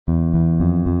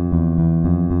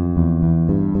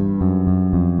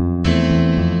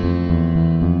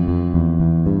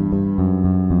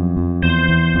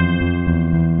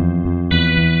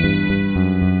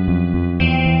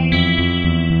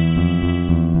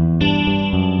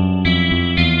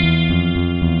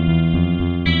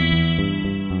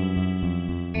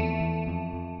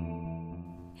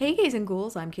Ladies and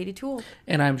ghouls, I'm Katie Toole.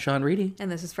 And I'm Sean Reedy.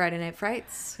 And this is Friday Night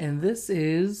Frights. And this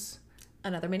is...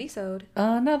 Another mini-sode.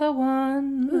 Another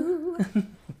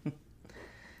one.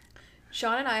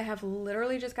 Sean and I have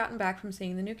literally just gotten back from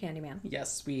seeing the new Candyman.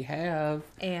 Yes, we have.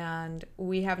 And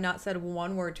we have not said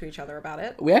one word to each other about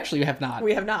it. We actually have not.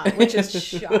 We have not, which is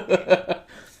shocking.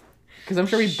 Because I'm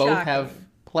sure we both have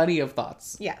plenty of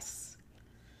thoughts. Yes.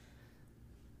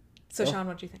 So, Sean,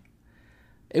 what do you think?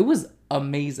 It was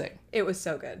amazing. It was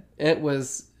so good. It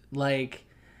was like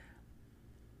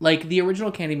the original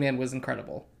Candyman was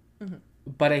incredible. Mm-hmm.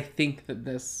 But I think that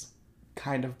this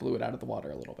kind of blew it out of the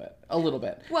water a little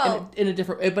bit. Well, in a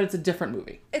different, but it's a different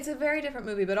movie. It's a very different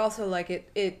movie, but also like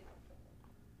it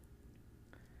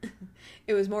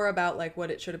was more about like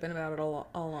what it should have been about it all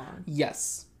along.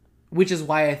 Yes. Which is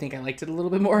why I think I liked it a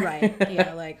little bit more. Right.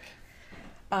 Yeah, like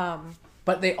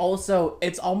but they also,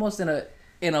 it's almost in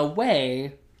a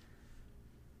way,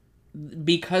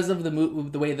 because of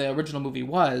the way the original movie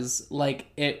was, like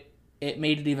it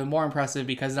made it even more impressive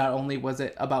because not only was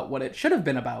it about what it should have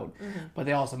been about, mm-hmm. but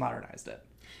they also modernized it.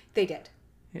 They did.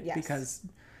 Yes. Because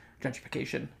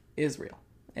gentrification is real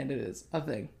and it is a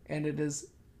thing and it is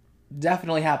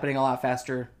definitely happening a lot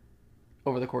faster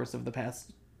over the course of the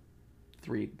past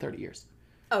 30 years.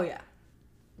 Oh yeah.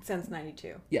 Since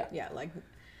 92. Yeah. Yeah, like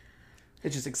it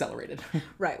just accelerated.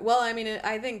 Right. Well, I mean,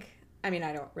 I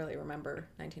don't really remember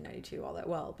 1992 all that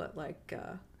well, but like...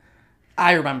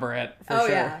 I remember it, for sure.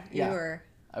 Yeah, you were...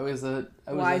 I was a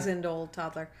wizened old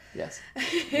toddler. Yes.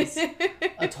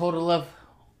 A total of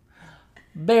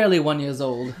barely 1 year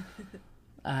old.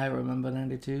 I remember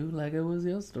 92 like it was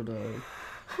yesterday.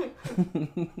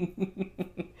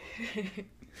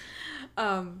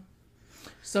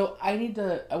 So I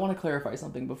want to clarify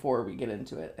something before we get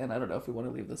into it, and I don't know if we want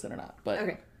to leave this in or not, but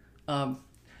okay.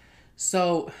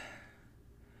 So,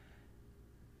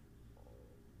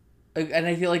 and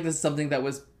I feel like this is something that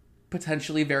was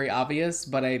potentially very obvious,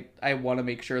 but I want to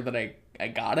make sure that I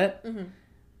got it. Mm-hmm.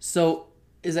 So,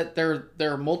 is that there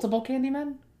are multiple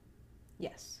Candymen?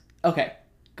 Yes. Okay,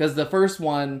 because the first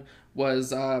one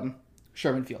was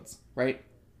Sherman Fields, right?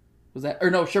 Was that, or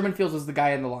no? Sherman Fields was the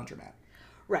guy in the laundromat.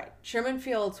 Right. Sherman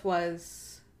Fields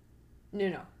was...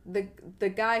 No. The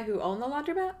guy who owned the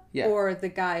laundromat? Yeah. Or the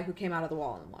guy who came out of the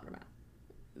wall in the laundromat?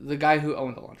 The guy who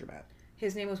owned the laundromat.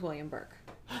 His name was William Burke.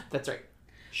 That's right.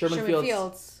 Sherman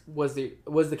Fields was the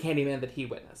Candyman that he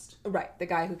witnessed. Right. The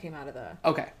guy who came out of the...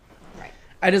 Okay. Right.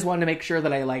 I just wanted to make sure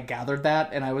that I gathered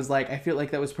that, and I was I feel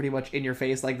like that was pretty much in your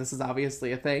face, this is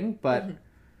obviously a thing, but... Mm-hmm.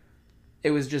 It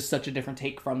was just such a different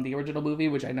take from the original movie,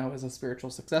 which I know is a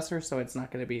spiritual successor, so it's not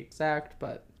going to be exact,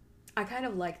 but... I kind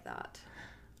of like that.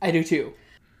 I do too.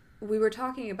 We were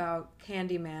talking about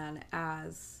Candyman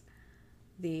as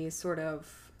the sort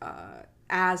of...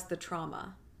 as the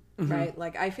trauma, mm-hmm.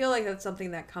 right? I feel like that's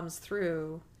something that comes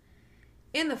through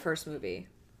in the first movie.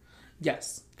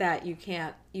 Yes. That you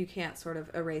can't sort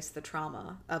of erase the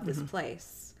trauma of this mm-hmm.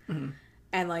 place. Mm-hmm.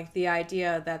 And, the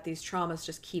idea that these traumas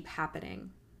just keep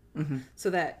happening. Mm-hmm. So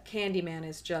that Candyman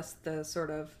is just the sort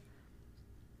of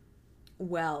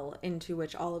well into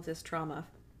which all of this trauma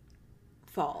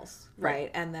falls, right?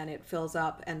 And then it fills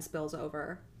up and spills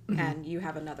over, mm-hmm. and you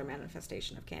have another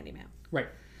manifestation of Candyman. Right.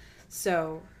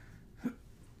 So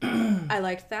I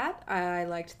liked that. I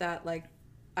liked that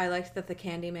the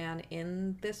Candyman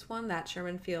in this one, that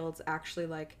Sherman Fields actually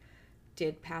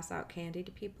did pass out candy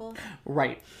to people.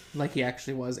 Right. He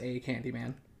actually was a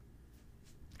Candyman.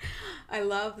 I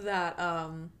love that.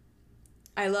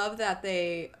 I love that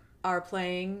they are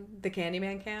playing the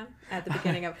Candyman can at the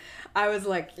beginning of. I was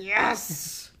like,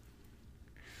 yes,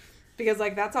 because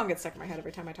that song gets stuck in my head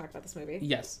every time I talk about this movie.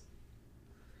 Yes.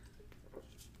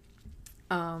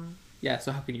 Yeah.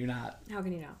 So how can you not? How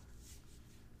can you not?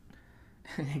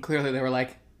 And clearly, they were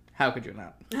like, "How could you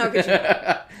not? How could you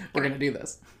not? We're gonna do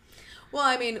this." Well,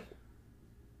 I mean,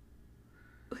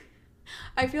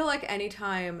 I feel like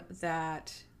anytime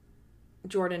that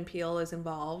Jordan Peele is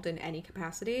involved in any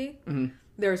capacity, mm-hmm.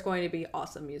 there's going to be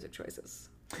awesome music choices.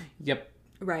 Yep.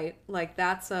 Right?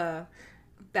 That's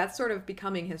sort of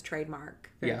becoming his trademark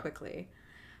very quickly.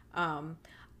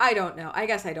 I don't know. I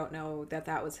guess I don't know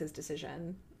that was his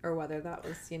decision or whether that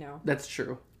was, That's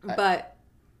true. But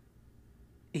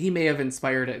he may have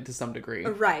inspired it to some degree.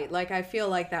 Right. I feel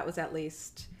like that was at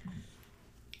least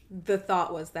the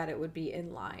thought was that it would be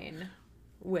in line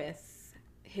with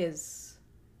his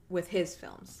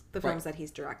films, the films that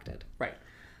he's directed. Right.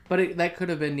 But that could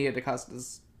have been Nia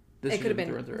DaCosta's decision. It could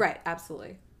have been, right,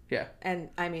 absolutely. Yeah. And,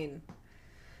 I mean,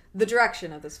 the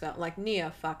direction of this film,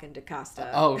 Nia fucking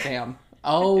DaCosta. Oh, damn.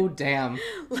 Oh, damn.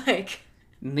 Like,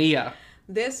 Nia.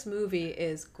 This movie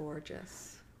is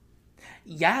gorgeous.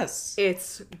 Yes.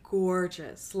 It's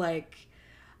gorgeous. Like,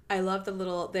 I love the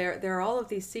little there are all of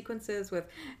these sequences with,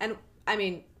 and I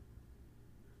mean,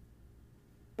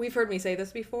 we've heard me say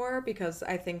this before because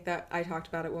I think that I talked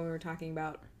about it when we were talking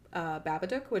about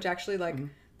Babadook, which actually like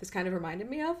this kind of reminded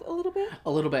me of a little bit.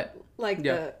 A little bit. Like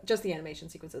just the animation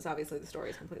sequences. Obviously, the story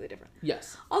is completely different.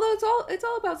 Yes. Although it's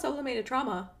all about sublimated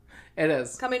trauma. It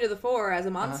is coming to the fore as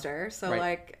a monster. So right.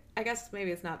 like, I guess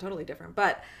maybe it's not totally different,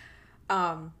 but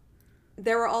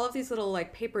there were all of these little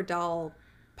like paper doll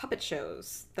puppet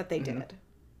shows that they did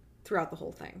throughout the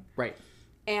whole thing. Right.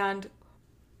 And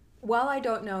while I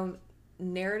don't know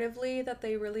narratively that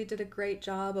they really did a great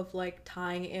job of like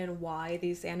tying in why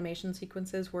these animation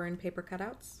sequences were in paper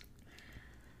cutouts,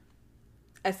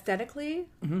 aesthetically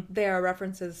they are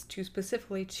references to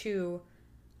specifically to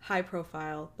high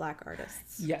profile Black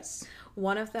artists. Yes.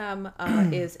 One of them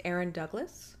is Aaron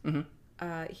Douglas.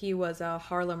 He was a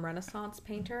Harlem Renaissance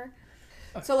painter.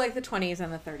 So like the 20s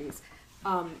and the 30s.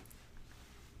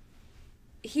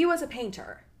 He was a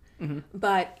painter,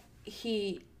 but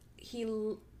he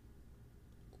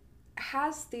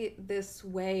has this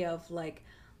way of like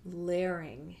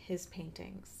layering his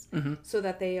paintings so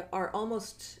that they are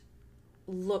almost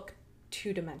look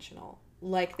two-dimensional,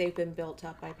 like they've been built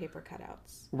up by paper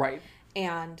cutouts. Right.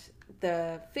 And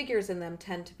the figures in them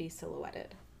tend to be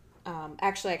silhouetted.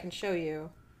 Actually, I can show you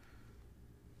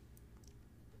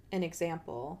an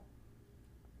example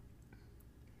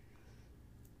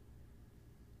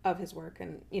of his work.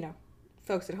 And, you know,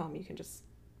 folks at home, you can just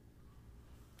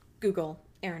Google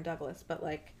Aaron Douglas, but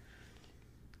like...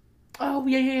 Oh,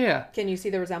 yeah. Can you see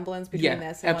the resemblance between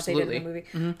this and absolutely. what they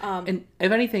did in the movie? And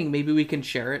if anything, maybe we can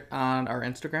share it on our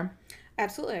Instagram.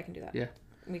 Absolutely, I can do that. Yeah.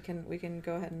 We can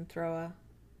go ahead and throw a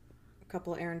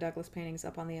couple Aaron Douglas paintings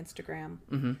up on the Instagram.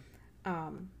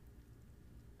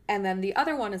 And then the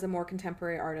other one is a more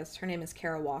contemporary artist. Her name is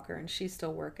Kara Walker, and she's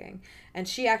still working. And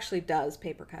she actually does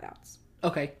paper cutouts.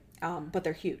 Okay. But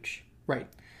they're huge. Right.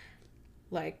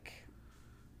 Like,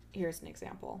 here's an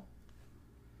example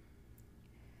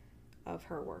of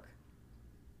her work.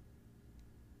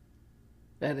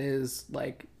 That is,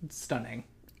 like, stunning.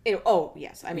 Oh,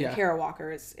 yes. I mean, yeah. Kara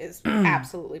Walker is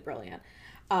absolutely brilliant.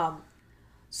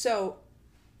 So,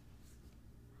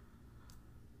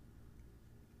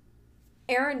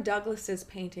 Aaron Douglas's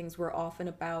paintings were often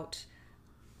about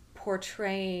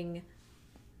portraying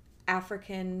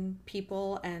African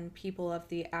people and people of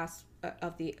the African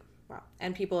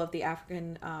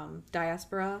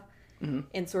diaspora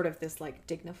in sort of this like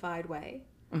dignified way,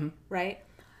 right?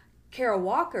 Kara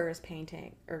Walker's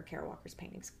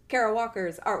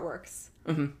artworks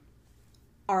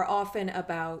are often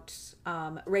about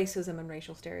racism and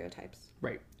racial stereotypes.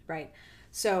 Right.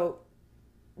 So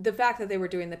the fact that they were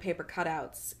doing the paper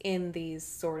cutouts in these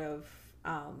sort of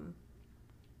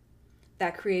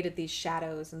that created these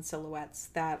shadows and silhouettes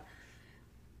that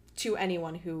to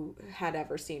anyone who had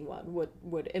ever seen one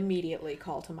would immediately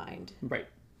call to mind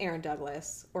Aaron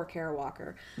Douglas or Kara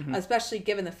Walker, especially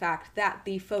given the fact that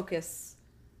the focus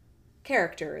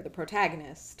character, the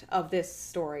protagonist of this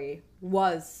story,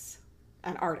 was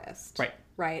an artist,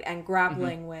 right, and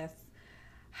grappling with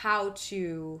how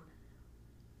to.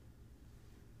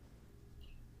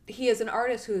 He is an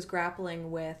artist who is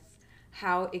grappling with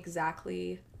how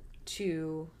exactly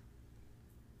to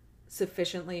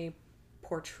sufficiently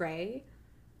portray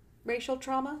racial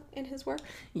trauma in his work.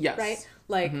 Yes. Right?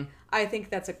 Like, I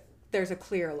think there's a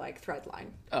clear, like, thread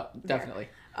line. Oh, definitely.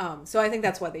 So I think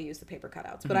that's why they use the paper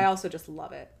cutouts. But I also just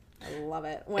love it. I love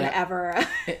it. Whenever.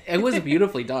 It was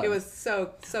beautifully done. It was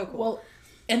so cool. Well,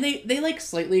 and they like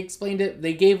slightly explained it.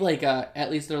 They gave like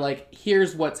at least they're like,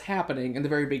 here's what's happening in the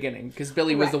very beginning. Because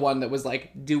Billy was the one that was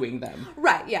like doing them.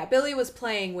 Right, yeah. Billy was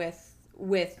playing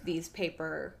with these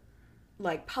paper,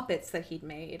 like, puppets that he'd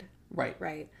made.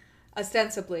 Right.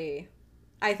 Ostensibly,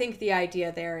 I think the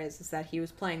idea there is that he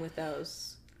was playing with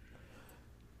those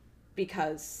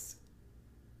because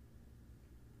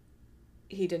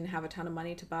he didn't have a ton of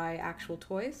money to buy actual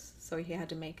toys, so he had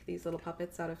to make these little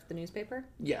puppets out of the newspaper.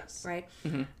 Yes. Right?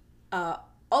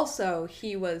 Also,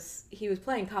 he was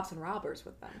playing cops and robbers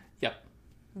with them. Yep.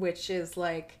 Which is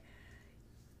like,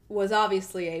 was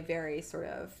obviously a very sort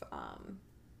of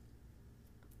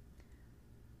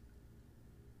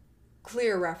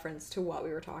clear reference to what we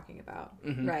were talking about,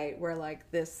 right? Where like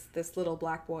this little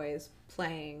black boy is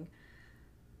playing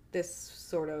this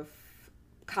sort of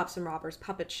cops and robbers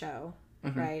puppet show,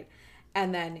 right?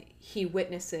 And then he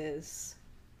witnesses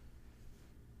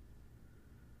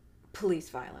police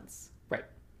violence,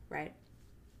 right?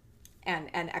 And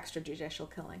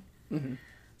extrajudicial killing.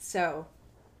 So,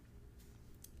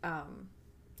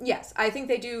 Yes, I think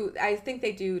they do. I think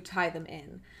they do tie them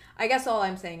in. I guess all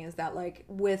I'm saying is that, like,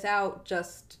 without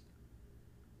just,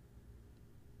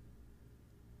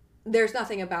 there's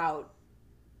nothing about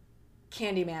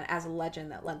Candyman as a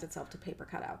legend that lends itself to paper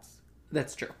cutouts.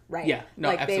 That's true. Right. Yeah. No,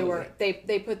 like absolutely.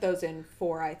 they put those in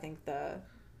for, I think, the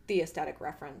aesthetic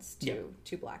reference to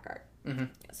black art. Mm-hmm.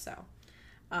 So,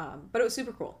 but it was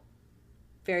super cool,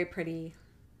 very pretty.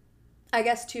 I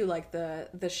guess too, like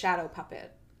the shadow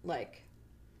puppet, like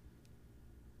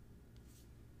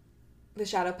the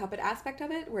shadow puppet aspect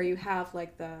of it, where you have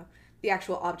like the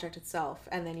actual object itself,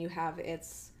 and then you have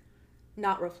its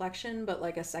not reflection, but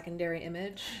like a secondary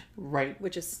image, Right.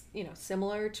 which is, you know,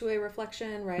 similar to a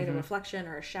reflection, right? Mm-hmm. A reflection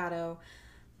or a shadow.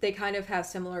 They kind of have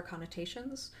similar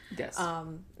connotations. Yes.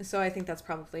 So I think that's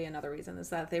probably another reason, is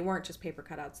that they weren't just paper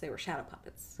cutouts, they were shadow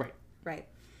puppets. Right. Right.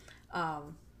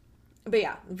 But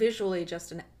yeah, visually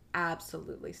just an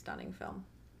absolutely stunning film.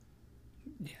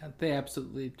 Yeah, they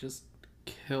absolutely just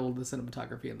killed the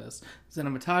cinematography in this.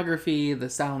 Cinematography, the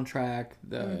soundtrack,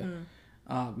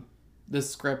 the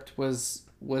script was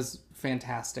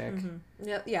fantastic. Mm-hmm.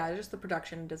 Yeah, just the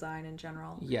production design in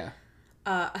general. Yeah.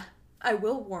 I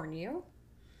will warn you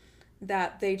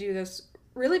that they do this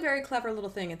really very clever little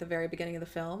thing at the very beginning of the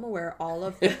film, where all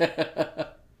of the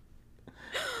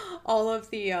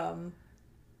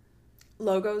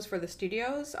logos for the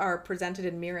studios are presented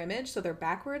in mirror image, so they're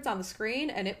backwards on the screen,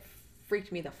 and it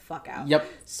freaked me the fuck out. Yep.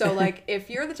 So, like,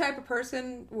 if you're the type of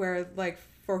person where, like,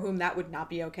 for whom that would not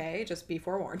be okay, just be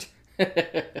forewarned.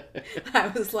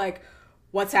 I was like,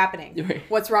 what's happening?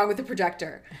 What's wrong with the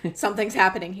projector? Something's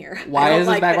happening here. Why is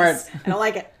it backwards? I don't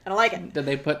like it. I don't like it. Did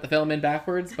they put the film in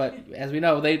backwards? But as we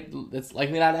know, it's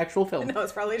likely not actual film. No,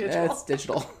 it's probably digital. It's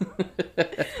digital.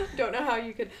 Don't know how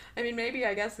you could. I mean, maybe,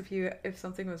 I guess if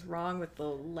something was wrong with the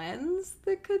lens,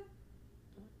 that could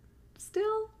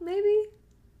still maybe.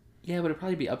 Yeah, but it'd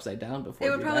probably be upside down before.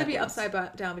 It would probably be upside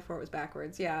down before it was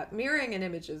backwards. Yeah, mirroring in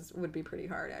images would be pretty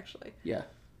hard, actually. Yeah.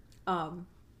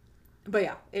 But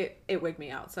yeah, it wigged me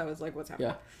out. So I was like, what's happening?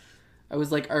 Yeah. I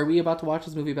was like, are we about to watch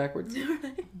this movie backwards?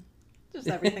 Just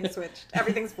everything switched.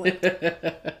 Everything's flipped.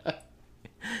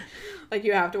 Like,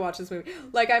 you have to watch this movie.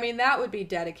 Like, I mean, that would be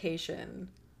dedication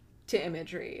to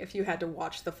imagery if you had to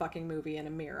watch the fucking movie in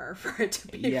a mirror for it to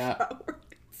be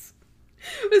forwards.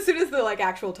 As soon as the, like,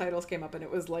 actual titles came up and it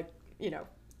was like, you know,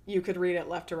 you could read it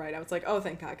left to right, I was like, oh,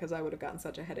 thank God, because I would have gotten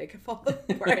such a headache if all the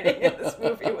writing in this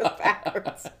movie was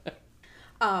backwards.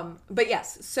 But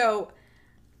yes, so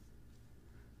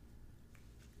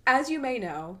as you may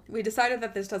know, we decided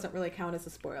that this doesn't really count as a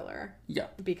spoiler. Yeah.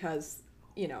 Because,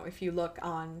 you know, if you look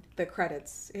on the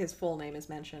credits, his full name is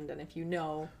mentioned, and if you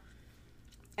know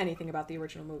anything about the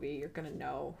original movie, you're going to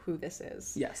know who this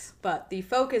is. Yes. But the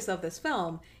focus of this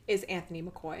film is Anthony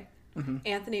McCoy. Mm-hmm.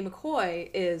 Anthony McCoy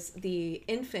is the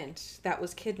infant that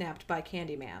was kidnapped by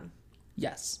Candyman.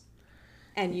 Yes.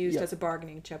 And used as a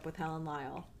bargaining chip with Helen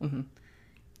Lyle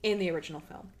in the original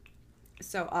film.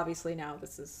 So obviously now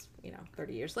this is,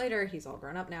 30 years later, he's all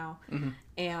grown up now. Mm-hmm.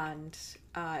 And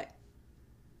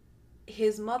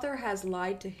his mother has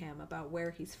lied to him about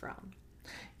where he's from.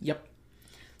 Yep.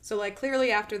 So, like,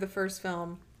 clearly after the first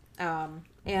film,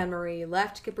 Anne-Marie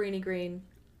left Cabrini Green,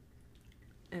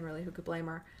 and really, who could blame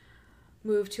her,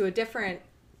 moved to a different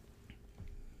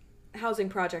housing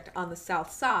project on the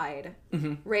south side,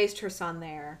 raised her son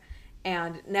there,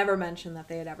 and never mentioned that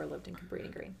they had ever lived in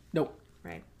Cabrini Green. Nope.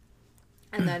 Right.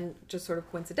 And then, just sort of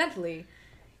coincidentally,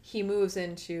 he moves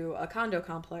into a condo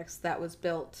complex that was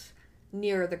built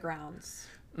near the grounds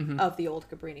of the old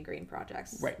Cabrini Green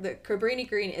projects. Right. The Cabrini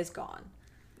Green is gone.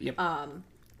 Yep. At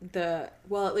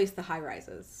least the high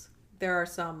rises. There are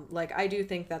some, like, I do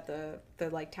think that the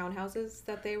like townhouses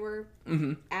that they were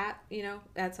at,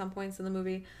 at some points in the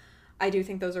movie, I do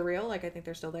think those are real. Like, I think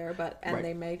they're still there,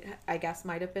 they might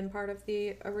have been part of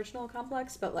the original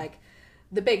complex, but like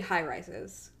the big high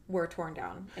rises were torn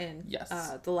down in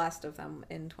the last of them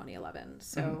in 2011.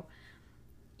 So,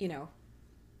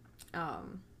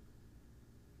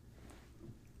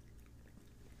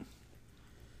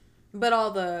 but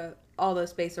all the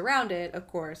space around it, of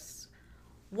course,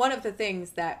 one of the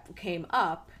things that came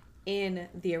up in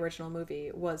the original movie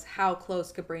was how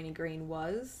close Cabrini Green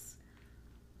was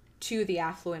to the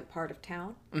affluent part of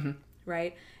town,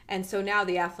 right? And so now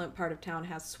the affluent part of town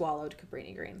has swallowed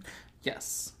Cabrini Green.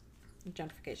 Yes.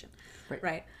 Gentrification,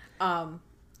 right?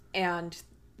 And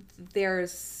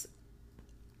there's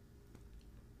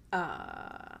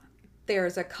a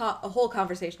whole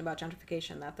conversation about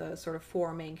gentrification that the sort of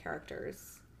four main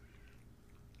characters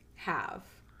have,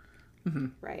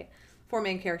 right? Four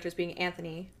main characters being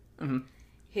Anthony.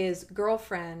 his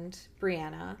girlfriend,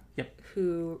 Brianna, Yep.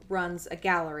 who runs a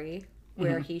gallery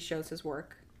where he shows his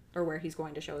work, or where he's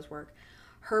going to show his work,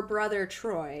 her brother,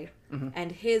 Troy,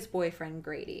 and his boyfriend,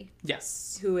 Grady,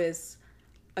 Yes. who is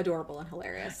adorable and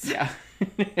hilarious. Yeah.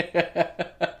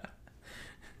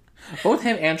 Both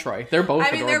him and Troy. They're both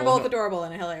I mean, adorable. they're both adorable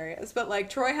and hilarious, but like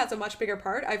Troy has a much bigger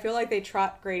part. I feel like they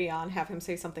trot Grady on, have him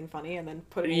say something funny, and then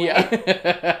put it away.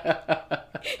 Yeah.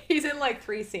 He's in like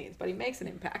 3 scenes, but he makes an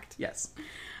impact. Yes.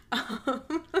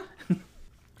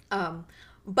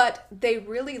 But they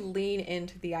really lean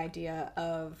into the idea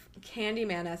of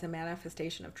Candyman as a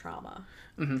manifestation of trauma,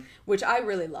 which I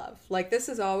really love. Like, this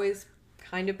has always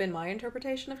kind of been my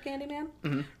interpretation of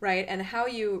Candyman, right? And how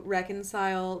you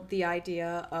reconcile the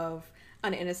idea of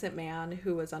an innocent man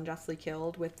who was unjustly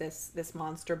killed with this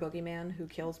monster boogeyman who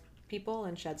kills people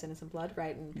and sheds innocent blood,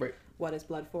 right? And Right. what is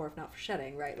blood for if not for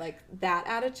shedding, right? Like, that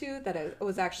attitude that it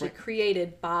was actually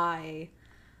created by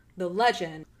the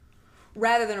legend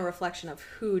rather than a reflection of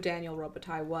who Daniel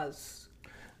Robitaille was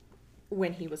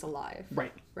when he was alive.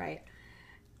 Right. Right.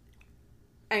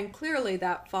 And clearly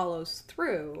that follows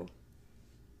through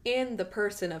in the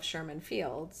person of Sherman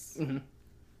Fields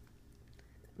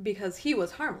because he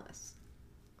was harmless.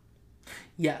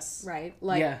 Yes. Right?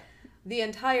 Like, yeah. the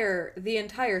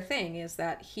entire thing is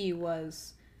that he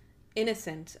was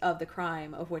innocent of the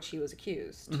crime of which he was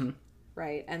accused.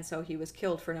 Right? And so he was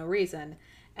killed for no reason.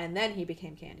 And then he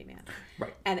became Candyman.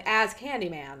 Right. And as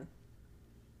Candyman,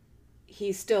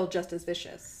 he's still just as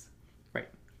vicious. Right.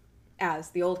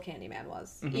 As the old Candyman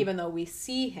was. Even though we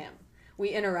see him, we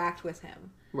interact with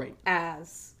him. Right.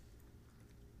 As,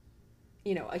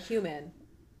 you know, a human.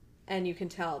 And you can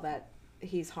tell that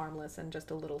he's harmless and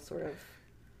just a little sort of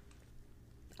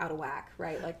out of whack,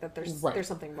 right? Like that there's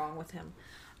something wrong with him.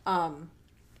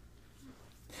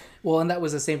 Well, and that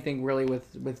was the same thing really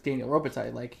with Daniel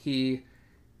Robitaille. Like he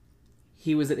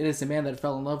was an innocent man that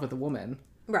fell in love with a woman.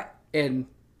 Right. In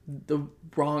the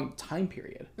wrong time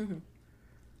period.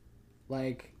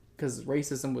 Like, because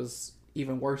racism was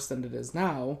even worse than it is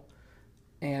now.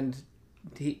 And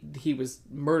he was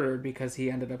murdered because he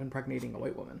ended up impregnating a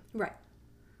white woman. Right.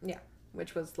 Yeah.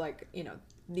 Which was like, you know,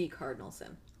 the cardinal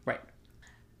sin. Right.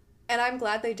 And I'm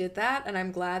glad they did that, and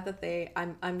I'm glad that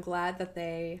I'm glad that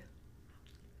they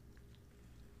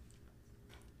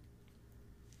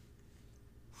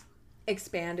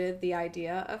expanded the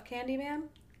idea of Candyman,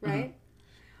 right?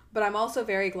 But I'm also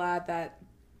very glad that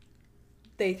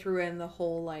they threw in the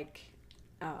whole like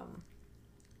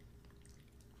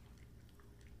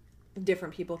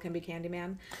different people can be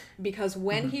Candyman, because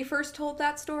when he first told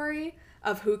that story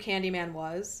of who Candyman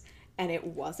was and it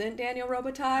wasn't Daniel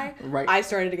Robitaille, right. I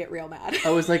started to get real mad. I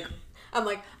was like,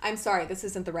 I'm sorry, this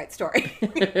isn't the right story.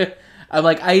 I'm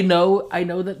like, I know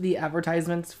that the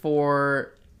advertisements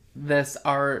for this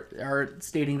are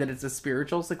stating that it's a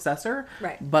spiritual successor,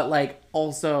 right? But like,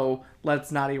 also,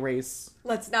 let's not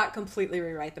completely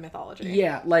rewrite the mythology.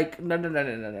 Yeah, like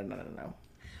no.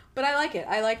 But I like it.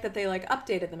 I like that they like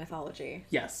updated the mythology.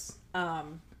 Yes.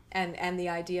 And the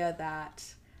idea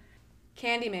that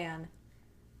Candyman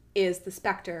is the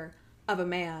specter of a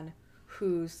man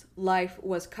whose life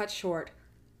was cut short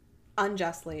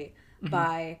unjustly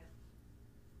by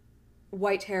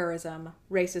white terrorism,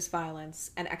 racist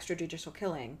violence, and extrajudicial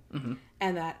killing.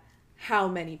 And that how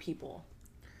many people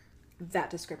that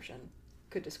description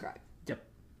could describe. Yep.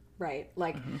 Right?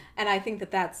 Like, and I think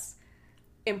that that's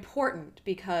important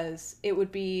because it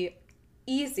would be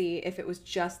easy if it was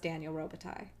just Daniel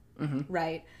Robitaille,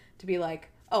 right? To be like,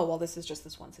 oh, well, this is just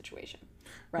this one situation,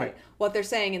 right? What they're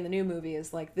saying in the new movie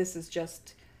is like, this is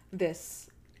just this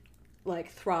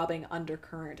like throbbing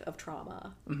undercurrent of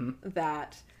trauma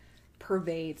that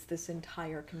pervades this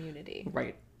entire community,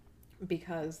 right?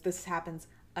 Because this happens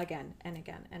again and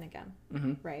again and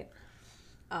again, right?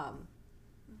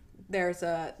 There is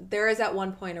at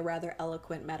one point a rather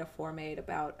eloquent metaphor made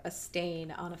about a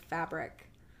stain on a fabric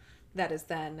that is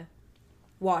then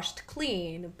washed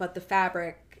clean, but the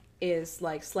fabric is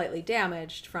like slightly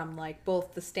damaged from like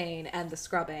both the stain and the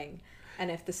scrubbing. And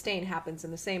if the stain happens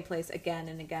in the same place again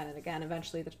and again and again,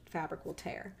 eventually the fabric will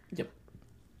tear. Yep.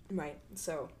 Right.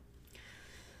 So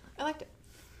I liked it.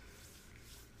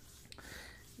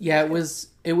 Yeah, it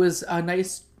was a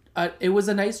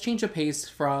nice change of pace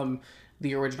from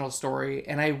the original story,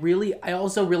 and I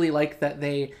also really like that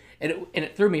they and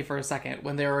it threw me for a second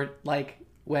when they were like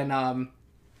when hold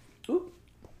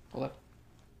on.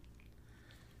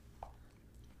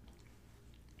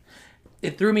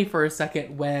 It threw me for a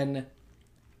second when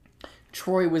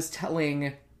Troy was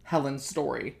telling Helen's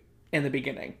story in the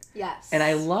beginning. Yes. And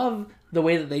I love the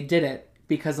way that they did it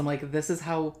because I'm like, this is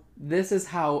how this is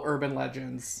how urban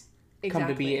legends come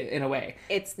to be in a way.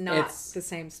 It's not the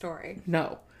same story.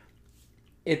 No.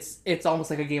 It's almost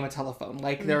like a game of telephone.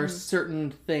 Like, there are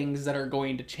certain things that are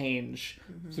going to change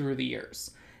through the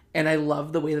years. And I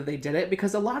love the way that they did it,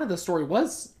 because a lot of the story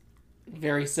was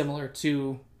very similar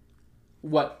to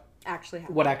what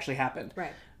actually happened.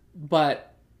 Right.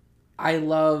 But I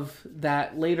love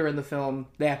that later in the film,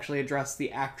 they actually address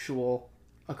the actual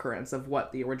occurrence of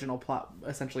what the original plot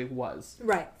essentially was.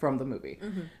 Right. From the movie.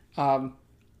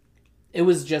 It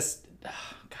was just...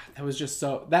 Oh,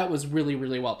 God, that was really,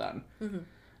 really well done.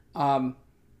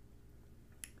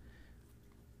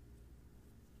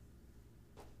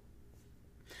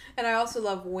 And I also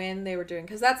love when they were doing,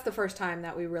 because that's the first time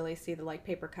that we really see the like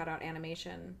paper cutout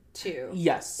animation too.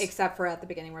 Yes. Except for at the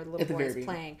beginning where the little boy is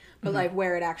playing, but like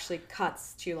where it actually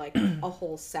cuts to like a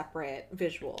whole separate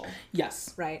visual.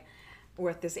 Yes. Right.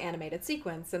 With this animated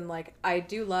sequence, and like I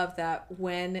do love that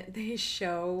when they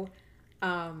show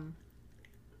Anthony's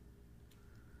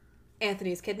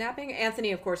kidnapping.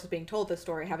 Anthony, of course, is being told this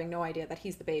story, having no idea that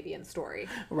he's the baby in the story.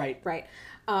 Right. Right.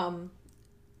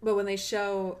 But when they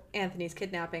show Anthony's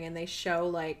kidnapping and they show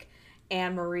like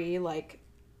Anne-Marie like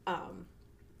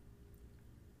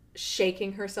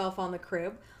shaking herself on the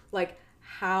crib, like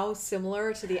how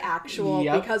similar to the actual,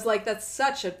 because like that's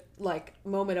such a like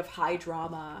moment of high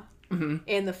drama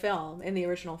in the film, in the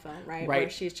original film, right? Where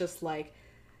she's just like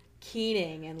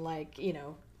keening and like, you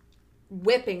know,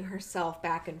 whipping herself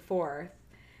back and forth,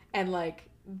 and like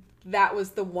that was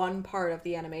the one part of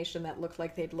the animation that looked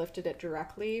like they'd lifted it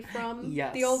directly from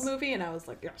the old movie, and I was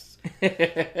like, yes.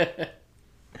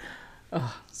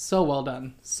 Oh, so well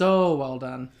done, so well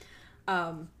done.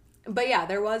 But yeah,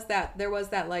 there was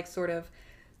that like sort of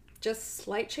just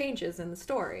slight changes in the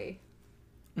story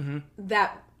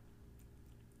that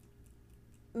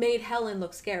made Helen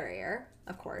look scarier,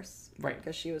 of course, right?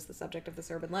 Because she was the subject of this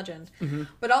urban legend.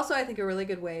 But also, I think a really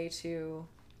good way to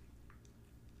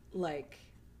like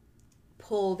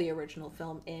pull the original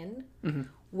film in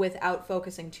without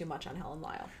focusing too much on Helen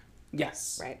Lyle.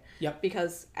 Yes. Right. Yep.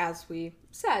 Because as we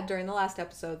said during the last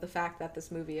episode, the fact that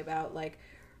this movie about like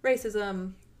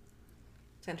racism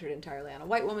centered entirely on a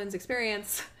white woman's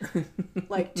experience,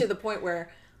 like to the point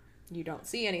where you don't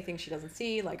see anything she doesn't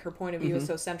see. Like her point of view is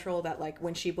so central that like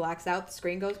when she blacks out, the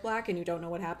screen goes black and you don't know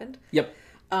what happened. Yep.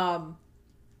 You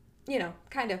know,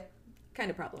 kind of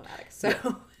problematic. So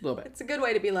a little bit. It's a good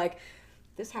way to be like,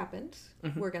 this happened.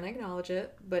 We're gonna acknowledge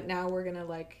it, but now we're gonna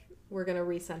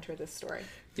recenter this story.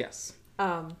 Yes.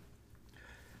 The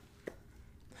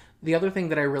other thing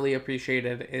that I really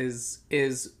appreciated is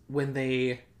when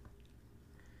they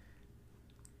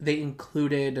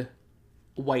included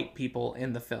white people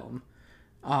in the film.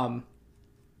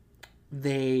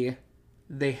 They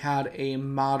had a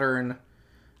modern,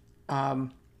 how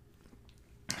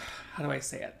do I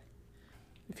say it?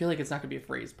 I feel like it's not going to be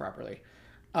phrased properly.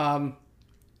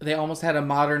 They almost had a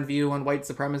modern view on white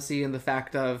supremacy and the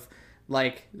fact of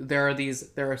like there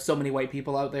are so many white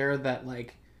people out there that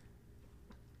like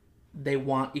they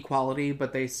want equality,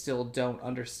 but they still don't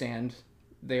understand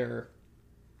their,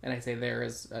 and I say there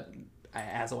as a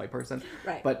white person,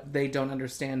 right? But they don't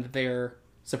understand their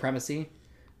supremacy,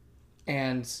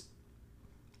 and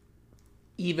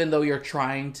even though you're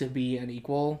trying to be an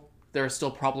equal, there are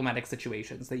still problematic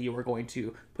situations that you are going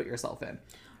to put yourself in.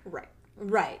 Right.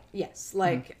 Yes.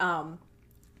 Like,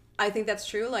 I think that's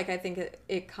true. Like, I think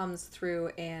it comes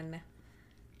through in,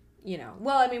 you know,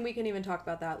 well, I mean, we can even talk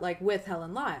about that, like, with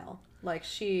Helen Lyle. Like,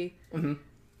 she,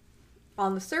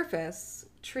 on the surface,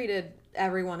 treated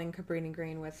everyone in Cabrini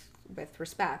Green with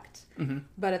respect.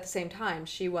 But at the same time,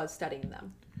 she was studying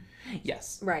them.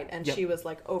 Yes. Right. And she was,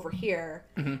 like, over here.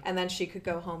 And then she could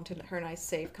go home to her nice,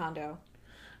 safe condo.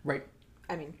 Right.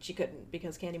 I mean, she couldn't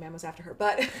because Candyman was after her,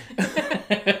 but...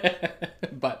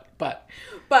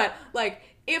 But, like,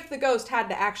 if the ghost had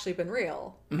to actually been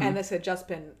real, and this had just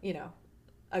been, you know,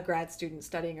 a grad student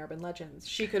studying urban legends,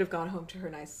 she could have gone home to her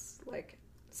nice, like,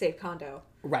 safe condo.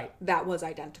 Right. That was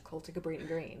identical to Cabrini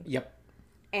Green. Yep.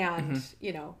 And,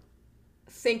 you know,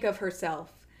 think of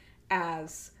herself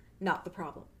as not the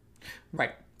problem.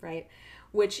 Right. Right?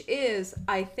 Which is,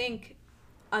 I think,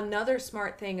 another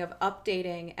smart thing of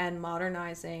updating and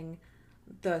modernizing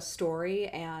the story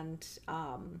and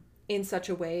in such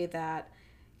a way that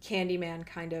Candyman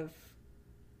kind of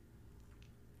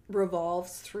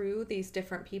revolves through these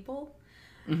different people.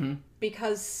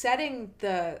 Because setting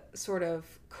the sort of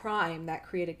crime that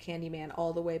created Candyman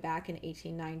all the way back in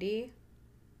 1890,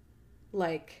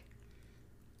 like,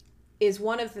 is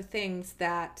one of the things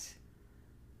that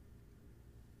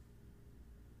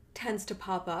tends to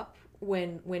pop up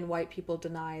when white people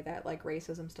deny that like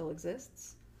racism still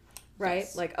exists, right?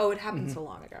 Yes. Like, oh, it happened so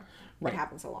long ago. Right. It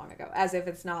happened so long ago, as if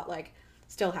it's not like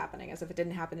still happening, as if it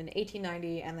didn't happen in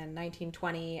 1890 and then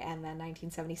 1920 and then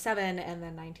 1977 and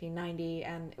then 1990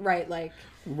 and right, like,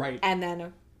 Right. and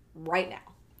then right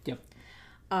now. Yep.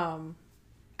 Um,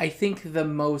 I think the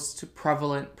most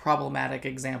prevalent problematic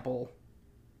example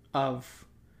of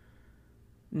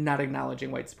not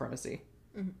acknowledging white supremacy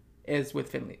is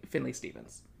with Finley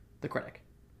Stevens, the critic.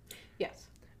 yes.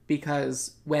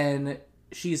 Because when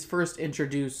she's first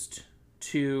introduced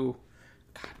to...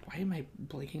 God, why am I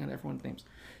blanking on everyone's names?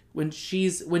 When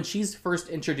she's first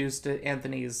introduced to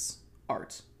Anthony's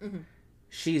art,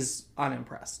 she's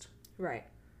unimpressed. Right.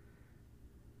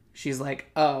 She's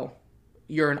like, oh,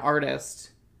 you're an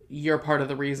artist. You're part of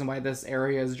the reason why this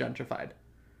area is gentrified.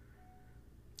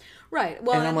 Right.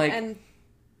 Well, And I'm like... and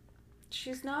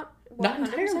she's not 100% Not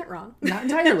entirely wrong. Not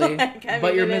entirely. Like, I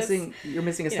but mean, you're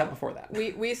missing a step know, before that.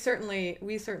 We certainly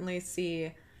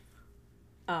see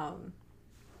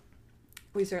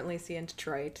we certainly see in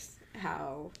Detroit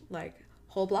how like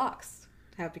whole blocks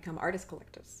have become artist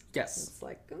collectives. Yes. It's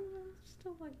like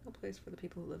still like a place for the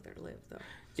people who live there to live though.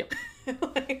 Yep.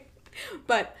 Like,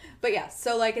 but yeah,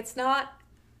 so like it's not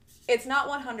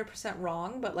 100%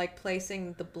 wrong, but like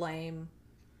placing the blame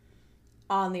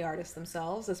on the artists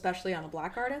themselves, especially on a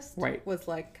black artist, right, was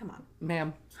like, come on,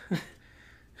 ma'am,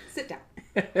 sit down.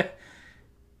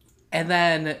 And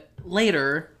then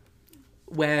later,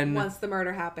 once the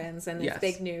murder happens and it's yes,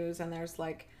 big news and there's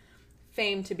like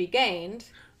fame to be gained,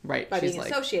 right, by she's being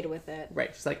like, associated with it,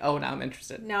 right, she's like, oh, now I'm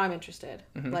interested.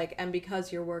 Mm-hmm. Like, and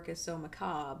because your work is so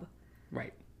macabre,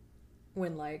 right,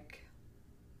 when like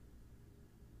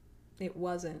it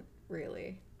wasn't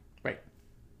really, right.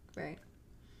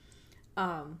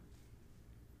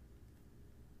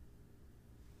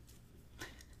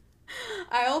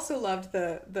 I also loved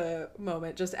the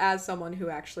moment, just as someone who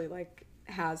actually like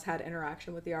has had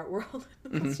interaction with the art world.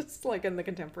 It's just like in the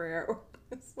contemporary art world.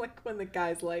 It's like when the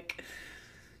guy's like,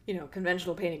 you know,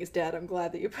 conventional painting is dead. I'm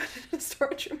glad that you put it in a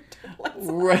storage room.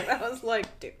 Right. I was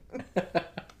like, dude.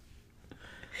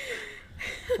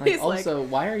 Like, also,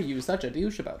 why are you such a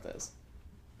douche about this?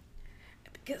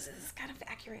 Because it's kind of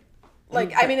accurate.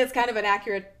 Like, I mean, it's kind of an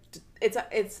accurate.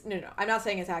 It's no. I'm not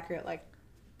saying it's accurate like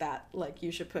that. Like,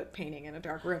 you should put painting in a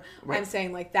dark room. Right. I'm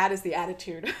saying like that is the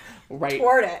attitude right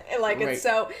toward it. And, like, right. It's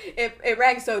so it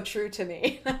rang so true to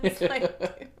me. It's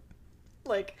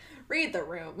like read the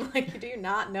room. Like, do you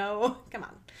not know? Come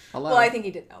on. Hello. Well, I think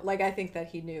he did know. Like, I think that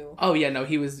he knew. Oh yeah, no,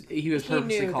 he was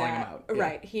purposely calling him out. Yeah.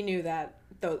 Right. He knew that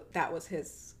that was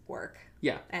his work.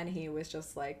 Yeah. And he was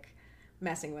just like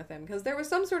messing with him because there was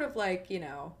some sort of like, you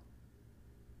know,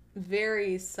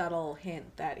 very subtle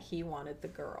hint that he wanted the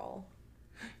girl.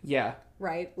 Yeah.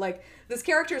 Right? Like, this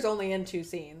character is only in 2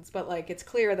 scenes, but like it's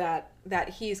clear that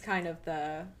he's kind of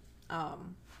the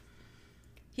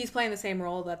he's playing the same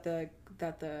role that the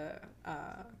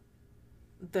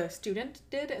student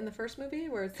did in the first movie,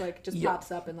 where it's like just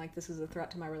pops up and like, this is a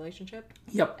threat to my relationship.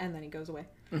 Yep. And then he goes away.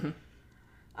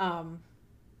 Mm-hmm.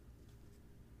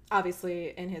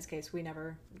 Obviously, in his case, we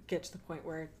never get to the point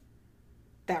where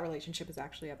that relationship is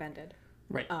actually upended.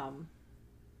 Right.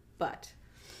 But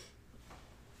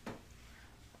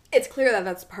it's clear that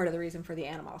that's part of the reason for the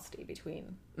animosity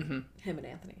between him and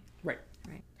Anthony. Right.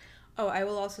 Right. Oh, I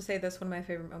will also say this, one of my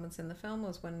favorite moments in the film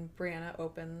was when Brianna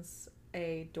opens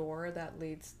a door that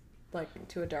leads like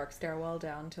to a dark stairwell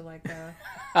down to like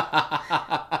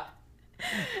a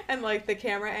and like the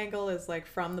camera angle is like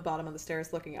from the bottom of the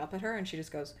stairs looking up at her, and she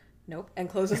just goes, nope, and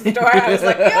closes the door. I was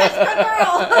like, yes,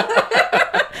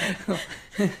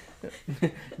 good girl.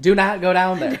 Do not go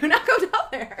down there. Do not go down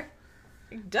there.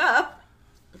 Duh.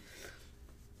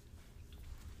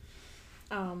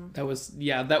 That was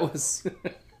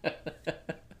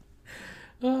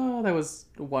oh, that was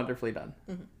wonderfully done.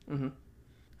 Mm-hmm. Mm-hmm.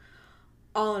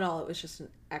 All in all, it was just an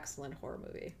excellent horror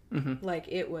movie. Mm-hmm. Like,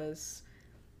 it was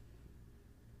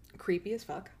creepy as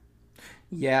fuck.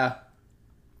 Yeah.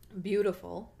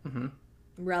 Beautiful. Mm-hmm.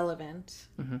 Relevant.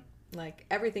 Mm-hmm. Like,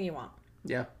 everything you want.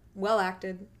 Yeah. Well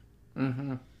acted.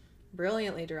 Mm-hmm.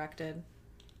 Brilliantly directed.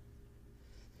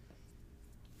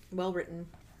 Well written.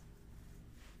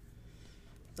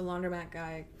 The laundromat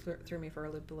guy threw me for a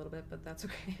loop a little bit, but that's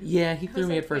okay. Yeah, he threw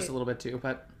me like, at first a little bit too,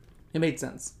 but it made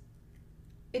sense.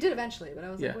 It did eventually, but I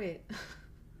was like, wait.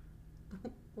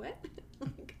 What?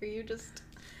 Like, are you just...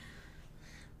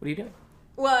 What are you doing?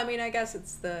 Well, I mean, I guess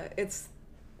it's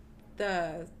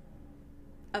the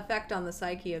effect on the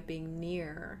psyche of being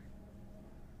near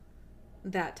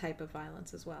that type of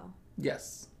violence as well.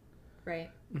 Yes.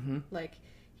 Right? Mm-hmm. Like,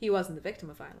 he wasn't the victim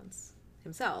of violence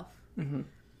himself, Mm-hmm.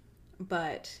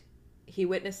 But he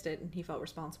witnessed it and he felt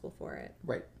responsible for it.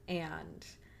 Right. And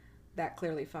that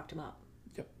clearly fucked him up.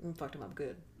 Yep. And fucked him up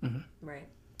good. Mm-hmm. Right.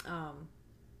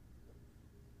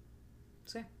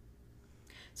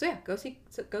 So yeah, go see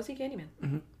Candyman.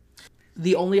 Mm-hmm.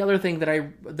 The only other thing that I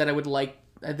would like,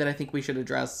 that I think we should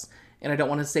address, and I don't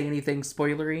want to say anything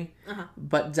spoilery,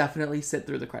 but definitely sit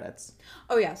through the credits.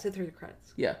 Oh yeah, sit through the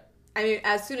credits. Yeah. I mean,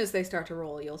 as soon as they start to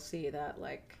roll, you'll see that,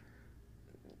 like,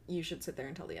 you should sit there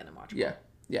until the end and watch it. Yeah.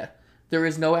 Yeah. There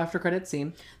is no after credit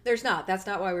scene. There's not. That's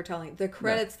not why we're telling. The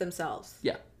credits themselves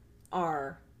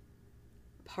are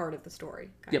part of the story,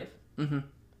 kind of. Mm-hmm.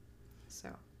 So,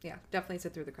 yeah, definitely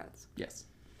sit through the credits. Yes.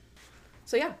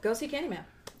 So, yeah, go see Candyman.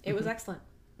 It was excellent.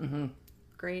 Mm-hmm.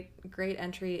 Great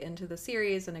entry into the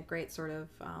series and a great sort of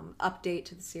update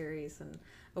to the series and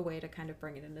a way to kind of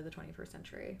bring it into the 21st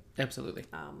century. Absolutely.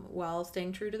 While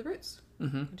staying true to the roots,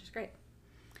 which is great.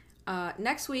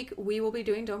 Next week, we will be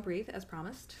doing Don't Breathe, as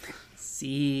promised.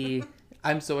 See,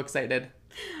 I'm so excited.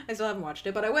 I still haven't watched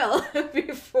it, but I will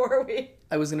before we...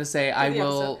 I was going to say, I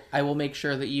episode. will make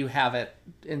sure that you have it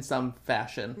in some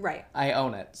fashion. Right. I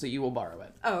own it, so you will borrow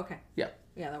it. Oh, okay. Yeah.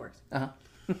 Yeah, that works. Uh-huh.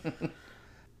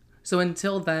 So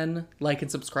until then, like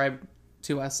and subscribe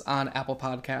to us on Apple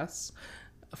Podcasts.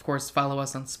 Of course, follow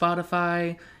us on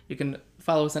Spotify. You can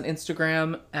follow us on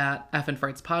Instagram at Effin'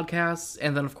 Frights Podcasts.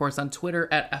 And then, of course, on Twitter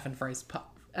at Effin' Frights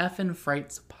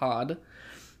Pod.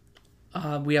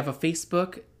 We have a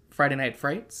Facebook, Friday Night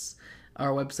Frights.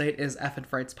 Our website is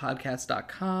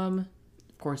effinfrightspodcast.com.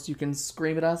 Of course, you can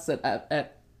scream at us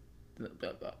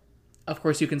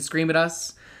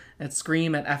at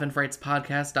scream at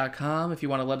effinfrightspodcast.com if you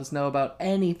want to let us know about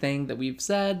anything that we've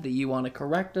said that you want to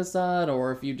correct us on,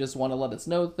 or if you just want to let us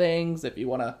know things, if you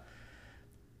want to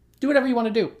do whatever you want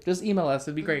to do, just email us.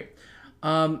 It'd be great.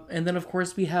 And then, of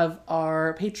course, we have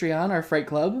our Patreon, our Fright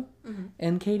Club. Mm-hmm.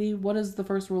 And Katie, what is the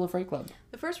first rule of Fright Club?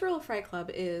 The first rule of Fright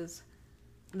Club is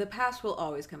the past will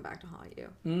always come back to haunt you.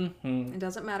 Mm-hmm. It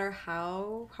doesn't matter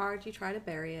how hard you try to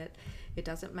bury it. It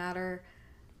doesn't matter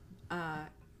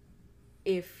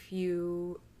if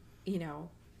you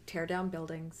tear down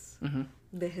buildings. Mm-hmm.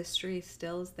 The history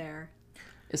still is there.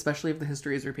 Especially if the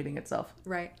history is repeating itself.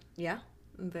 Right. Yeah.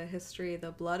 The history, the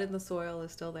blood in the soil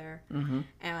is still there. Mm-hmm.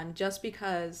 And just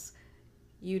because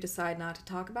you decide not to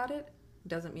talk about it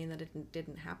doesn't mean that it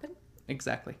didn't happen.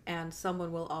 Exactly. And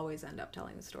someone will always end up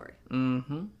telling the story.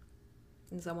 Mm-hmm.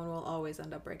 And someone will always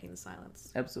end up breaking the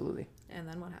silence. Absolutely. And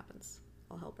then what happens?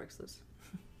 All hell breaks loose.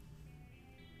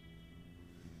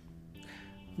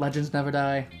 Legends never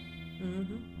die.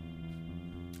 Mm-hmm.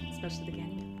 Especially the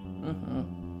Candyman.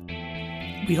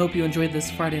 Mm-hmm. We hope you enjoyed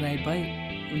this Friday Night Bite.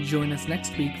 Join us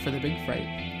next week for the big fright.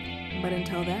 But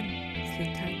until then,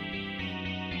 sleep tight.